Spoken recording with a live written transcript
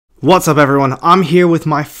What's up, everyone? I'm here with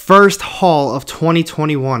my first haul of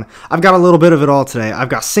 2021. I've got a little bit of it all today. I've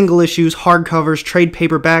got single issues, hardcovers, trade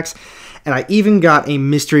paperbacks, and I even got a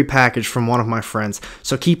mystery package from one of my friends.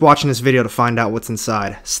 So keep watching this video to find out what's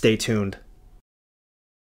inside. Stay tuned.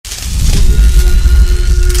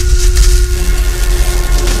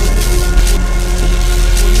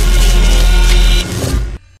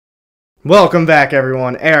 Welcome back,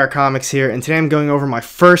 everyone. AR Comics here, and today I'm going over my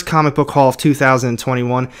first comic book haul of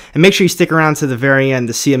 2021, and make sure you stick around to the very end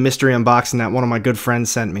to see a mystery unboxing that one of my good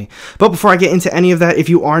friends sent me. But before I get into any of that, if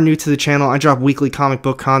you are new to the channel, I drop weekly comic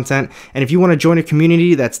book content, and if you want to join a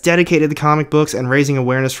community that's dedicated to comic books and raising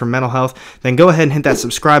awareness for mental health, then go ahead and hit that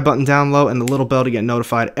subscribe button down low and the little bell to get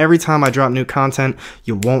notified every time I drop new content.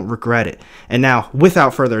 You won't regret it. And now,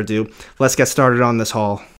 without further ado, let's get started on this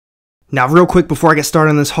haul. Now, real quick before I get started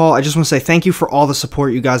on this haul, I just want to say thank you for all the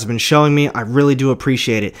support you guys have been showing me. I really do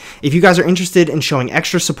appreciate it. If you guys are interested in showing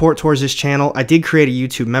extra support towards this channel, I did create a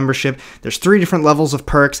YouTube membership. There's 3 different levels of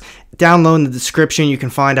perks. Down low in the description, you can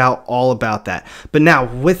find out all about that. But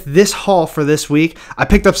now, with this haul for this week, I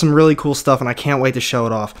picked up some really cool stuff and I can't wait to show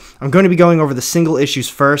it off. I'm going to be going over the single issues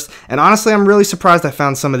first, and honestly, I'm really surprised I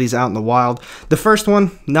found some of these out in the wild. The first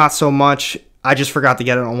one, not so much. I just forgot to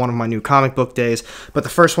get it on one of my new comic book days, but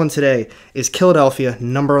the first one today is Philadelphia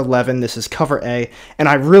number 11. This is cover A, and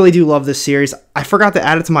I really do love this series. I forgot to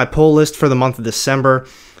add it to my pull list for the month of December,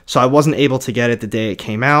 so I wasn't able to get it the day it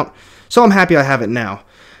came out, so I'm happy I have it now.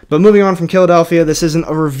 But moving on from Philadelphia, this isn't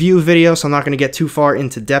a review video, so I'm not going to get too far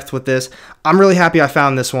into depth with this. I'm really happy I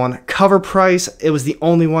found this one. Cover price, it was the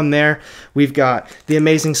only one there. We've got The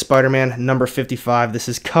Amazing Spider-Man number 55. This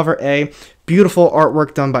is cover A. Beautiful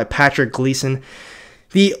artwork done by Patrick Gleason.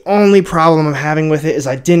 The only problem I'm having with it is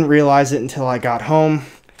I didn't realize it until I got home.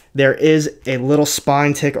 There is a little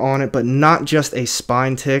spine tick on it, but not just a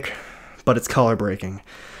spine tick, but it's color breaking.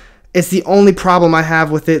 It's the only problem I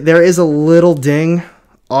have with it. There is a little ding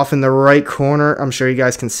off in the right corner. I'm sure you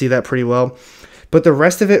guys can see that pretty well. But the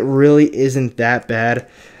rest of it really isn't that bad.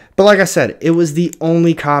 But like I said, it was the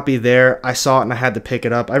only copy there. I saw it and I had to pick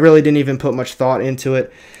it up. I really didn't even put much thought into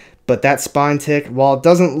it. But that spine tick, while it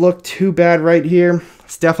doesn't look too bad right here,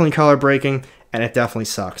 it's definitely color breaking and it definitely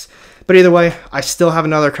sucks. But either way, I still have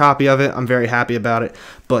another copy of it. I'm very happy about it.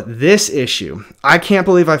 But this issue, I can't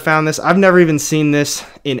believe I found this. I've never even seen this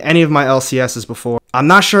in any of my LCSs before. I'm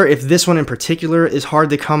not sure if this one in particular is hard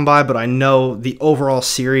to come by, but I know the overall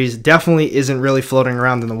series definitely isn't really floating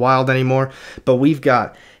around in the wild anymore. But we've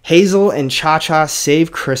got Hazel and Cha-Cha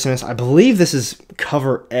Save Christmas. I believe this is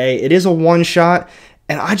cover A. It is a one-shot,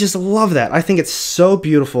 and I just love that. I think it's so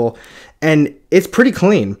beautiful, and it's pretty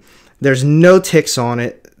clean. There's no ticks on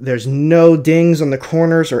it. There's no dings on the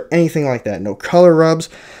corners or anything like that. No color rubs.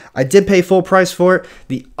 I did pay full price for it.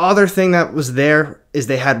 The other thing that was there is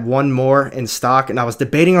they had one more in stock, and I was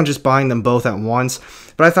debating on just buying them both at once.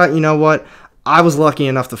 But I thought, you know what? I was lucky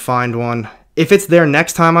enough to find one. If it's there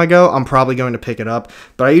next time I go, I'm probably going to pick it up.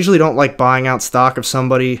 But I usually don't like buying out stock of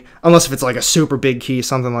somebody, unless if it's like a super big key,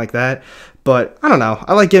 something like that. But I don't know.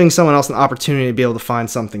 I like giving someone else an opportunity to be able to find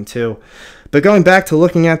something too. But going back to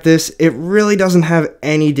looking at this, it really doesn't have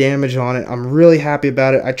any damage on it. I'm really happy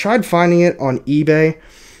about it. I tried finding it on eBay,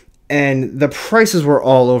 and the prices were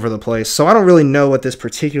all over the place. So I don't really know what this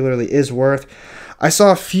particularly is worth. I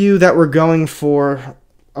saw a few that were going for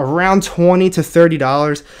around $20 to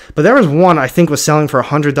 $30, but there was one I think was selling for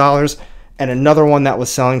 $100 and another one that was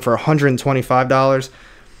selling for $125.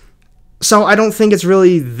 So I don't think it's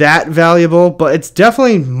really that valuable, but it's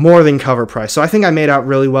definitely more than cover price. So I think I made out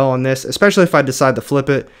really well on this, especially if I decide to flip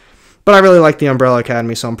it. But I really like the Umbrella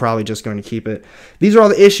Academy, so I'm probably just going to keep it. These are all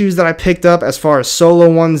the issues that I picked up as far as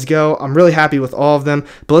solo ones go. I'm really happy with all of them,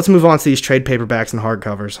 but let's move on to these trade paperbacks and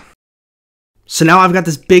hardcovers. So now I've got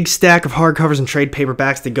this big stack of hardcovers and trade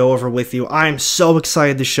paperbacks to go over with you. I am so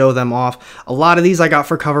excited to show them off. A lot of these I got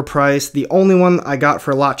for cover price. The only one I got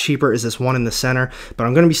for a lot cheaper is this one in the center, but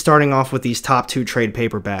I'm going to be starting off with these top 2 trade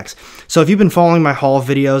paperbacks. So if you've been following my haul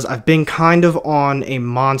videos, I've been kind of on a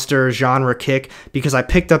monster genre kick because I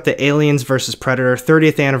picked up the Aliens vs. Predator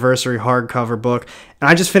 30th anniversary hardcover book, and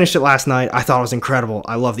I just finished it last night. I thought it was incredible.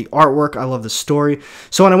 I love the artwork. I love the story.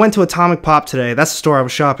 So when I went to Atomic Pop today, that's the store I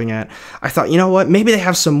was shopping at, I thought, you know what? Maybe they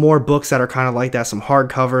have some more books that are kind of like that, some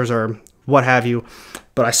hardcovers or what have you.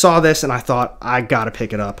 But I saw this and I thought, I gotta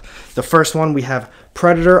pick it up. The first one, we have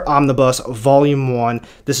Predator Omnibus Volume 1.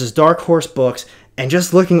 This is Dark Horse Books. And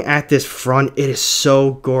just looking at this front, it is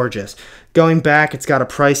so gorgeous. Going back, it's got a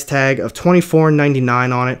price tag of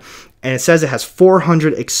 $24.99 on it. And it says it has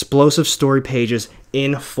 400 explosive story pages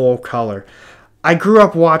in full color. I grew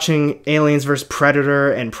up watching Aliens vs.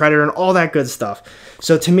 Predator and all that good stuff.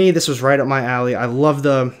 So to me, this was right up my alley. I love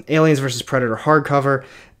the Aliens vs. Predator hardcover,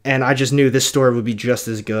 and I just knew this story would be just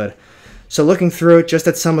as good. So looking through it, just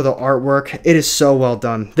at some of the artwork, it is so well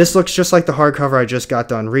done. This looks just like the hardcover I just got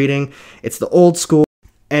done reading. It's the old school,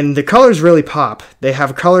 and the colors really pop. They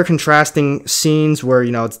have color contrasting scenes where,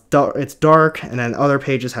 you know, it's dark, and then other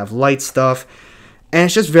pages have light stuff. And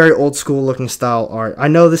it's just very old school looking style art. I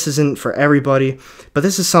know this isn't for everybody, but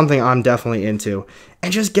this is something I'm definitely into.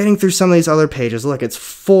 And just getting through some of these other pages, look, it's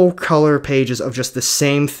full color pages of just the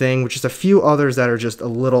same thing, with just a few others that are just a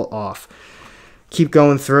little off. Keep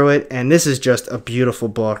going through it, and this is just a beautiful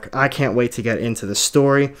book. I can't wait to get into the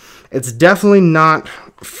story. It's definitely not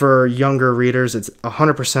for younger readers. It's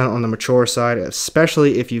 100% on the mature side,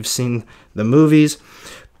 especially if you've seen the movies.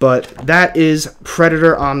 But that is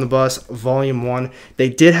Predator Omnibus Volume 1. They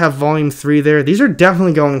did have Volume 3 there. These are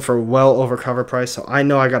definitely going for well over cover price, so I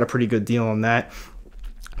know I got a pretty good deal on that.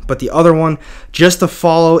 But the other one, just to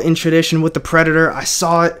follow in tradition with the Predator, I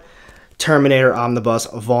saw it. Terminator Omnibus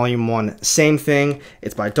Volume 1. Same thing.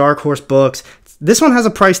 It's by Dark Horse Books. This one has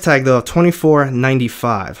a price tag, though, of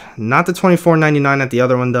 $24.95. Not the $24.99 that the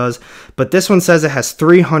other one does, but this one says it has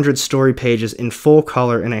 300 story pages in full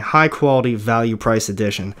color in a high-quality value price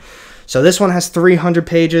edition. So this one has 300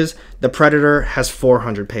 pages. The Predator has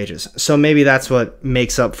 400 pages. So maybe that's what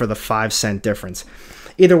makes up for the 5-cent difference.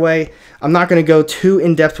 Either way, I'm not going to go too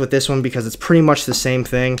in-depth with this one because it's pretty much the same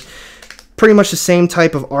thing. Pretty much the same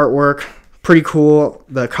type of artwork. Pretty cool.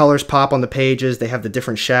 The colors pop on the pages. They have the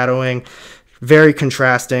different shadowing. Very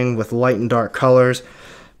contrasting with light and dark colors.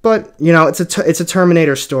 But, you know, it's a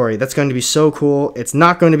Terminator story. That's going to be so cool. It's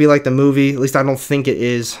not going to be like the movie. At least I don't think it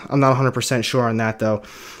is. I'm not 100% sure on that, though.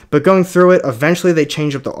 But going through it, eventually they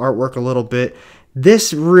change up the artwork a little bit.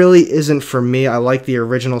 This really isn't for me. I like the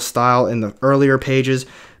original style in the earlier pages.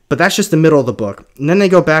 But that's just the middle of the book. And then they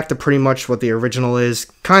go back to pretty much what the original is,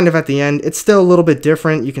 kind of at the end. It's still a little bit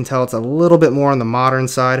different. You can tell it's a little bit more on the modern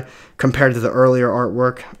side compared to the earlier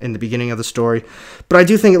artwork in the beginning of the story. But I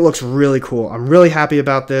do think it looks really cool. I'm really happy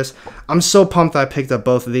about this. I'm so pumped that I picked up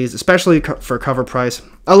both of these, especially for cover price.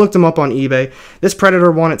 I looked them up on eBay. This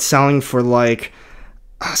Predator one, it's selling for like,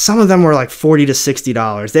 some of them were like $40 to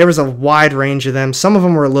 $60. There was a wide range of them. Some of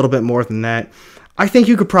them were a little bit more than that. I think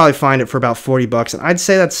you could probably find it for about $40, and I'd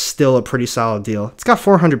say that's still a pretty solid deal. It's got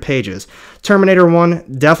 400 pages. Terminator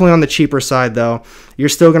 1, definitely on the cheaper side, though. You're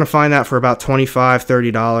still going to find that for about $25,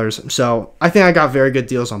 $30. So I think I got very good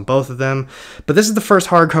deals on both of them. But this is the first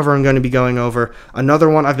hardcover I'm going to be going over. Another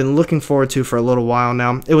one I've been looking forward to for a little while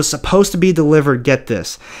now. It was supposed to be delivered, get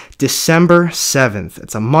this, December 7th.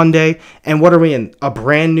 It's a Monday, and what are we in? A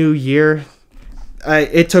brand new year?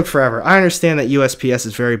 It took forever. I understand that USPS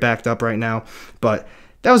is very backed up right now, but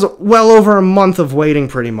that was well over a month of waiting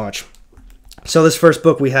pretty much. So this first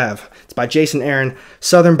book we have, it's by Jason Aaron,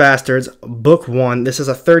 Southern Bastards, Book 1. This is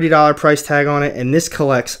a $30 price tag on it, and this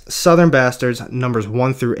collects Southern Bastards numbers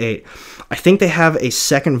 1 through 8. I think they have a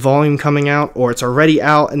second volume coming out, or it's already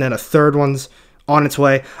out, and then a third one's on its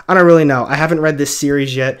way. I don't really know. I haven't read this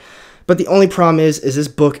series yet. But the only problem is this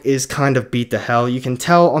book is kind of beat to hell. You can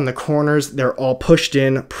tell on the corners, they're all pushed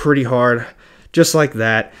in pretty hard, just like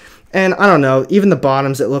that. And I don't know, even the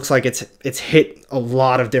bottoms, it looks like it's hit a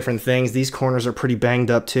lot of different things. These corners are pretty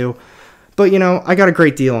banged up too. But, you know, I got a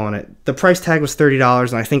great deal on it. The price tag was $30,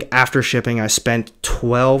 and I think after shipping, I spent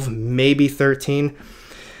 $12, maybe $13.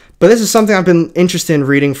 But this is something I've been interested in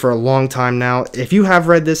reading for a long time now. If you have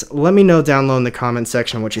read this, let me know down low in the comment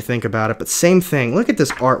section what you think about it. But same thing, look at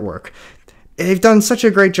this artwork. They've done such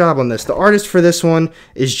a great job on this. The artist for this one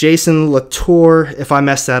is Jason Latour, if I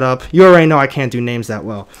messed that up. You already know I can't do names that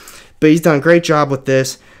well. But he's done a great job with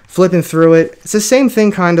this. Flipping through it, it's the same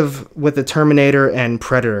thing kind of with the Terminator and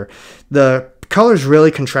Predator. The colors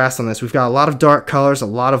really contrast on this. We've got a lot of dark colors, a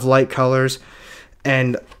lot of light colors.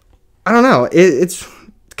 And I don't know, it's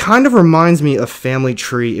kind of reminds me of Family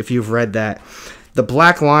Tree, if you've read that. The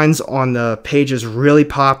black lines on the pages really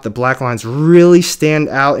pop. The black lines really stand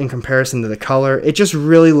out in comparison to the color. It just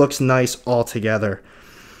really looks nice all together.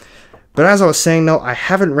 But as I was saying, though, I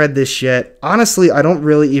haven't read this yet. Honestly, I don't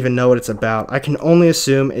really even know what it's about. I can only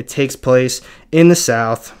assume it takes place in the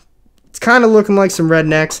South. It's kind of looking like some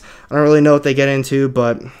rednecks. I don't really know what they get into,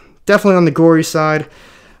 but definitely on the gory side.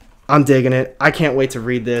 I'm digging it. I can't wait to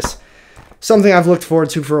read this. Something I've looked forward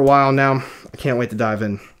to for a while now. I can't wait to dive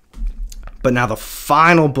in. But now the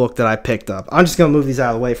final book that I picked up. I'm just going to move these out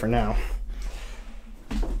of the way for now.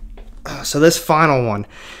 So this final one.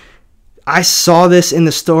 I saw this in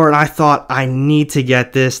the store and I thought, I need to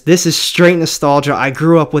get this. This is straight nostalgia. I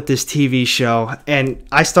grew up with this TV show, and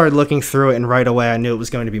I started looking through it, and right away I knew it was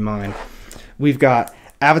going to be mine. We've got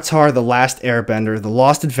Avatar: The Last Airbender, The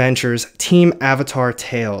Lost Adventures, Team Avatar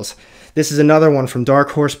Tales. This is another one from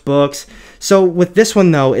Dark Horse Books. So with this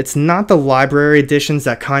one, though, it's not the library editions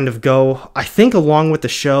that kind of go, I think, along with the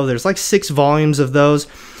show. There's like 6 volumes of those.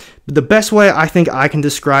 But the best way I think I can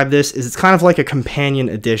describe this is it's kind of like a companion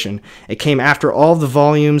edition. It came after all of the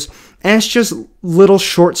volumes, and it's just little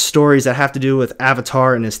short stories that have to do with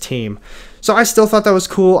Avatar and his team. So I still thought that was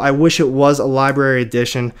cool. I wish it was a library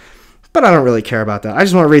edition, but I don't really care about that. I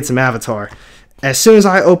just want to read some Avatar. As soon as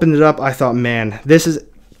I opened it up, I thought, man, this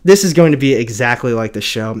is going to be exactly like the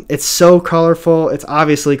show. It's so colorful. It's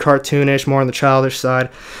obviously cartoonish, more on the childish side.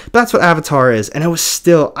 But that's what Avatar is. And it was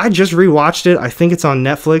still, I just rewatched it. I think it's on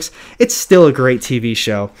Netflix. It's still a great TV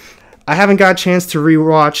show. I haven't got a chance to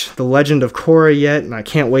rewatch The Legend of Korra yet, and I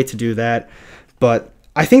can't wait to do that. But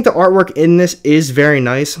I think the artwork in this is very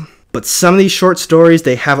nice. But some of these short stories,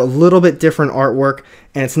 they have a little bit different artwork,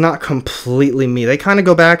 and it's not completely me. They kind of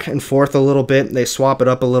go back and forth a little bit. They swap it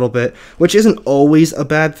up a little bit, which isn't always a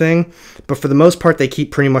bad thing. But for the most part, they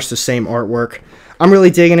keep pretty much the same artwork. I'm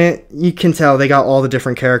really digging it. You can tell they got all the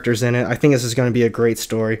different characters in it. I think this is going to be a great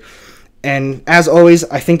story. And as always,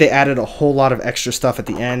 I think they added a whole lot of extra stuff at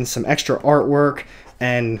the end. Some extra artwork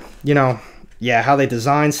and, you know, yeah, how they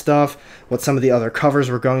design stuff, what some of the other covers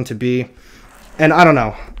were going to be. And I don't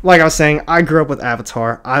know, like I was saying, I grew up with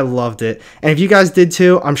Avatar. I loved it. And if you guys did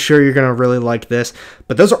too, I'm sure you're going to really like this.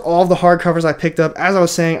 But those are all the hardcovers I picked up. As I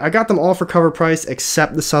was saying, I got them all for cover price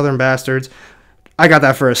except the Southern Bastards. I got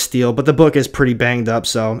that for a steal, but the book is pretty banged up,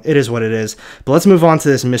 so it is what it is. But let's move on to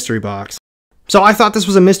this mystery box. So I thought this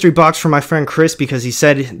was a mystery box from my friend Chris because he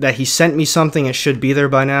said that he sent me something. It should be there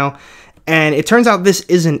by now. And it turns out this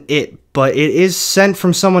isn't it, but it is sent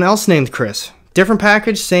from someone else named Chris. Different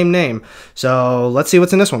package, same name. So let's see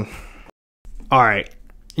what's in this one. Alright,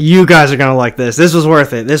 you guys are going to like this. This was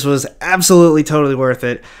worth it. This was absolutely totally worth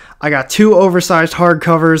it. I got 2 oversized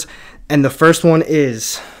hardcovers, and the first one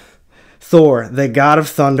is Thor, the God of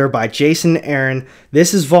Thunder by Jason Aaron.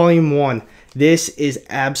 This is volume 1. This is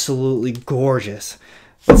absolutely gorgeous.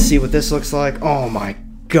 Let's see what this looks like. Oh my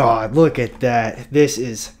god, look at that. This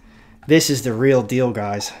is the real deal,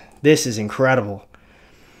 guys. This is incredible.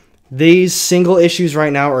 These single issues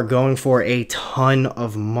right now are going for a ton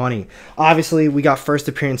of money. Obviously, we got first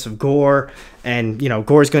appearance of Gore, and, you know,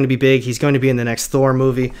 Gore's going to be big. He's going to be in the next Thor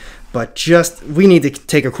movie. But we need to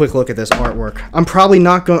take a quick look at this artwork. I'm probably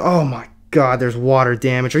not going... Oh, my God, there's water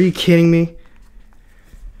damage. Are you kidding me?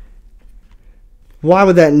 Why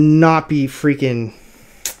would that not be freaking...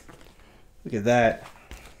 Look at that.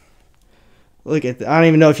 Look at that. I don't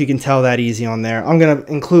even know if you can tell that easy on there. I'm going to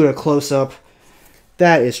include a close-up.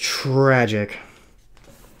 That is tragic.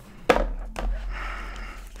 It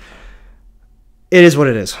is what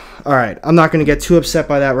it is. Alright, I'm not going to get too upset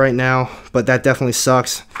by that right now, but that definitely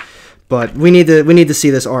sucks. But we need to see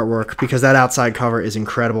this artwork because that outside cover is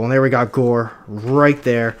incredible. And there we got Gore right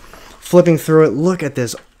there. Flipping through it, look at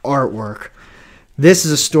this artwork. This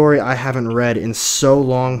is a story I haven't read in so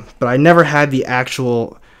long, but I never had the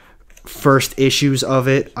actual first issues of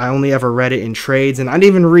it. I only ever read it in trades, and I didn't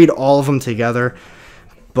even read all of them together.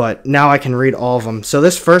 But now I can read all of them. So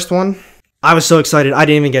this first one, I was so excited, I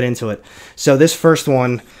didn't even get into it. So this first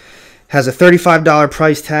one has a $35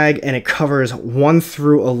 price tag, and it covers 1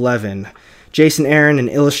 through 11. Jason Aaron and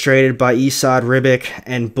illustrated by Esad Ribic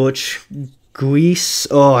and Butch Guice.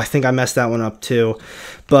 Oh, I think I messed that one up too.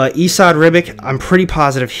 But Esad Ribic, I'm pretty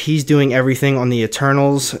positive he's doing everything on the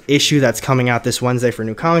Eternals issue that's coming out this Wednesday for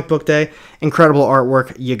New Comic Book Day. Incredible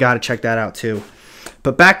artwork. You got to check that out too.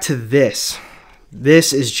 But back to this.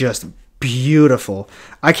 This is just beautiful.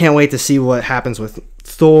 I can't wait to see what happens with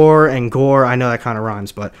Thor and Gore. I know that kind of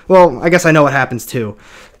rhymes, but, well, I guess I know what happens too.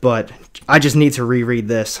 But I just need to reread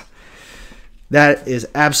this. That is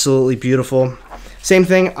absolutely beautiful. Same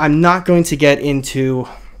thing, I'm not going to get into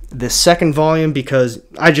the second volume because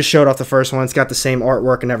I just showed off the first one. It's got the same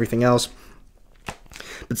artwork and everything else.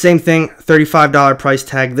 But same thing, $35 price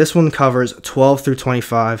tag. This one covers 12 through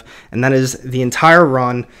 25, and that is the entire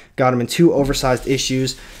run. Got them in 2 oversized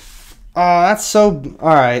issues. That's so...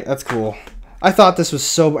 Alright, that's cool. I thought this was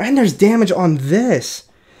so... And there's damage on this.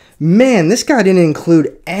 Man, this guy didn't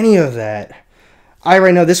include any of that. I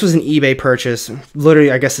already know this was an eBay purchase.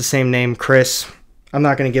 Literally, I guess the same name, Chris. I'm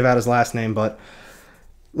not going to give out his last name, but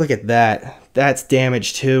look at that. That's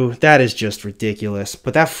damage too. That is just ridiculous.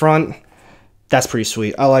 But that front... That's pretty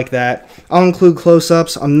sweet. I like that. I'll include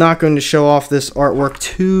close-ups. I'm not going to show off this artwork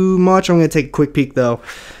too much. I'm going to take a quick peek, though.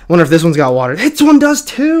 I wonder if this one's got water. This one does,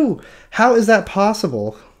 too! How is that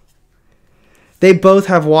possible? They both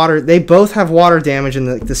have water. They both have water damage in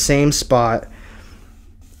the same spot.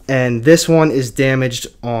 And this one is damaged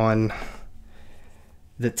on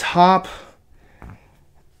the top.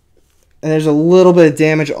 And there's a little bit of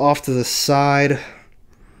damage off to the side.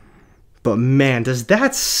 But man, does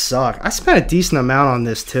that suck. I spent a decent amount on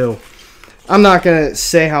this too. I'm not going to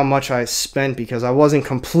say how much I spent because I wasn't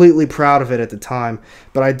completely proud of it at the time.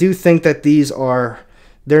 But I do think that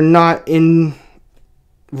they're not in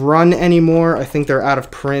run anymore. I think they're out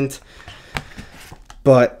of print.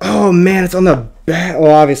 But, oh man, it's on the back.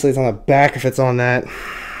 Well, obviously it's on the back if it's on that.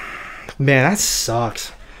 Man, that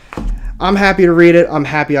sucks. I'm happy to read it. I'm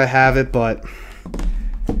happy I have it, but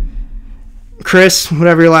Chris,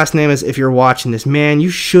 whatever your last name is, if you're watching this, man, you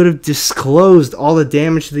should have disclosed all the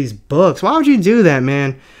damage to these books. Why would you do that,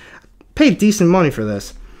 man? I paid decent money for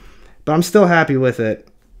this, but I'm still happy with it.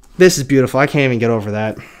 This is beautiful. I can't even get over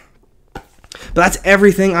that. But that's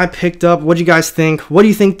everything I picked up. What do you guys think? What do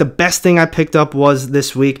you think the best thing I picked up was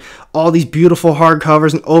this week? All these beautiful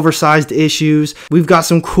hardcovers and oversized issues. We've got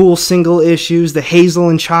some cool single issues, the Hazel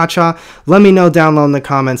and Cha-Cha. Let me know down below in the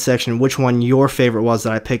comments section which one your favorite was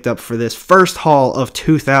that I picked up for this first haul of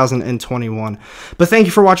 2021. But thank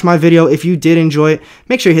you for watching my video. If you did enjoy it,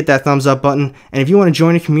 make sure you hit that thumbs up button. And if you want to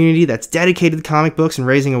join a community that's dedicated to comic books and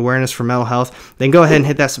raising awareness for mental health, then go ahead and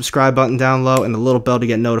hit that subscribe button down low and the little bell to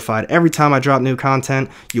get notified every time I drop new content.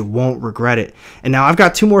 You won't regret it. And now I've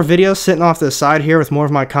got 2 more videos sitting off to the side here with more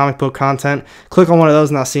of my comic book content. Click on one of those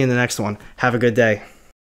and I'll see you in the next one. Have a good day.